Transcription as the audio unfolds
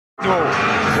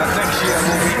that next year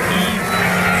will be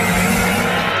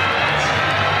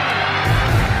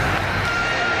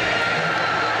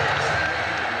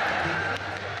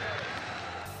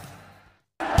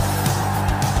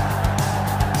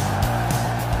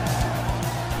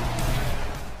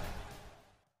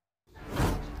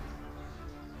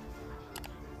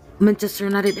Manchester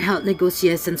United held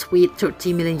negotiations with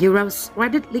 30 million euros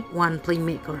rated League One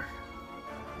playmaker.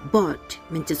 But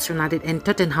Manchester United and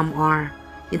Tottenham are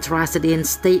interested in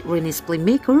state Rennes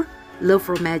playmaker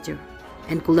Major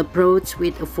and could approach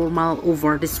with a formal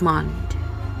offer this month.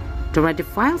 The Red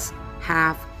Devils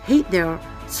have had their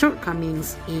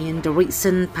shortcomings in the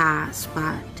recent past,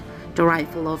 but the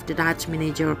rival of the Dutch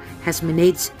manager has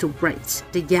managed to bridge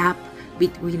the gap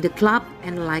between the club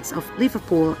and the likes of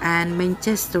Liverpool and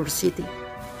Manchester City.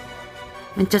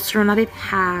 Manchester United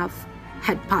have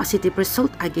had positive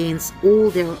results against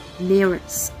all their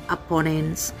nearest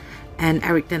opponents, and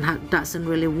Erik Ten Hag doesn't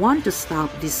really want to stop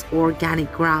this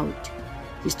organic growth.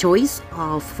 His choice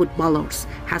of footballers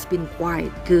has been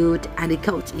quite good, and the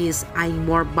coach is eyeing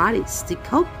more bodies to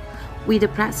cope with the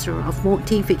pressure of more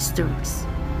team fixtures.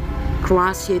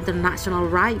 Croatia international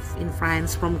arrived in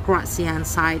France from Croatian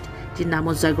side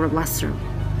Dinamo Zagreb last year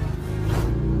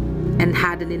and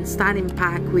had an instant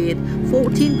impact with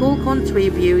 14 goal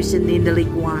contribution in the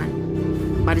Ligue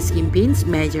 1. But his campaign's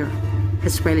major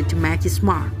has failed to match his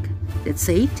mark. That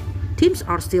said, teams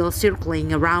are still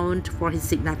circling around for his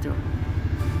signature.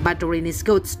 But the Rennes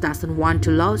coach doesn't want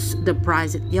to lose the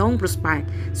prized young prospect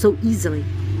so easily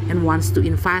and wants to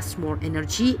invest more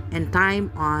energy and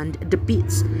time on the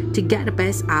pitch to get the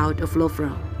best out of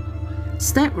Lovro.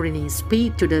 Stade Rennes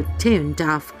paid to the tune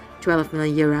of 12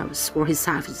 million euros for his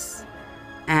service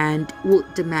and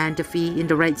would demand a fee in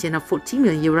the region of 40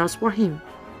 million euros for him.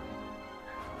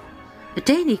 A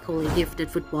technically gifted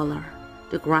footballer,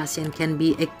 the Croatian can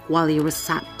be equally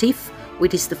receptive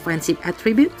with his defensive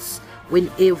attributes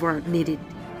whenever needed.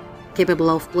 Capable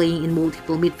of playing in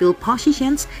multiple midfield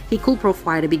positions, he could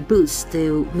provide a big boost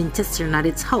to Manchester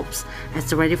United's hopes as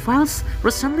the Red Devils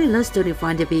recently lost Donny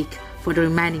van de Beek for the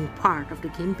remaining part of the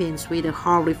campaigns with a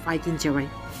horrific injury.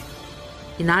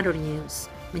 In other news,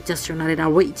 Manchester United are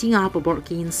waiting up a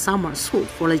bargain summer swoop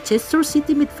for Leicester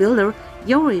City midfielder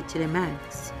Erik Ten Hag.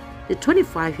 The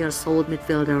 25-year-old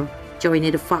midfielder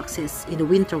joined the Foxes in the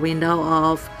winter window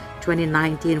of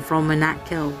 2019 from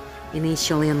Monaco,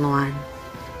 initially on loan.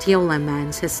 The Holland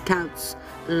man has caught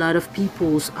a lot of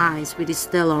people's eyes with his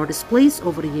stellar displays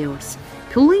over the years,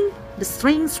 pulling the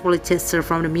strings for Leicester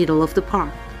from the middle of the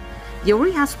park.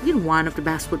 Erik has been one of the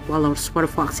best footballers for the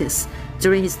Foxes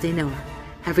during his tenure,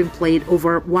 having played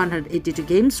over 182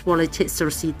 games for Leicester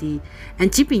City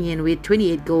and chipping in with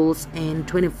 28 goals and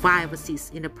 25 assists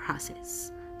in the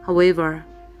process. However,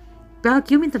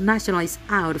 Belgium international is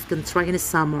out of contract in the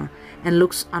summer and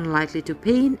looks unlikely to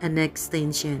pay an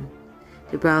extension.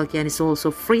 The Belgian is also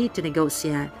free to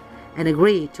negotiate and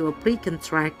agree to a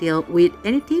pre-contract deal with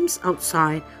any teams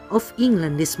outside of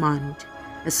England this month.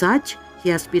 As such, he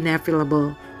has been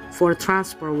available for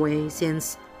transfer way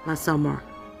since last summer.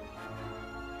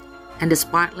 And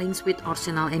despite links with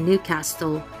Arsenal and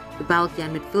Newcastle, the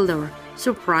Belgian midfielder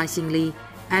surprisingly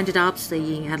ended up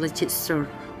staying at Leicester,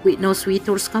 with no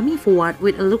suitors coming forward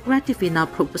with a lucrative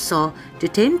enough proposal to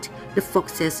tempt the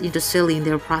Foxes into selling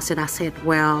their prized asset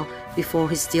well before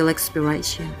his deal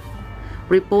expiration.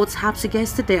 Reports have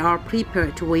suggested they are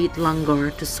prepared to wait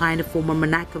longer to sign the former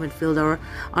Monaco midfielder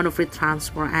on a free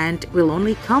transfer and will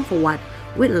only come forward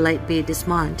with a late bid this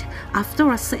month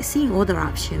after assessing other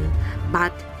options.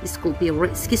 But this could be a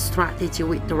risky strategy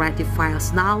with the Red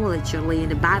Devils now allegedly in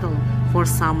the battle for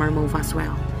summer move as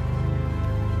well.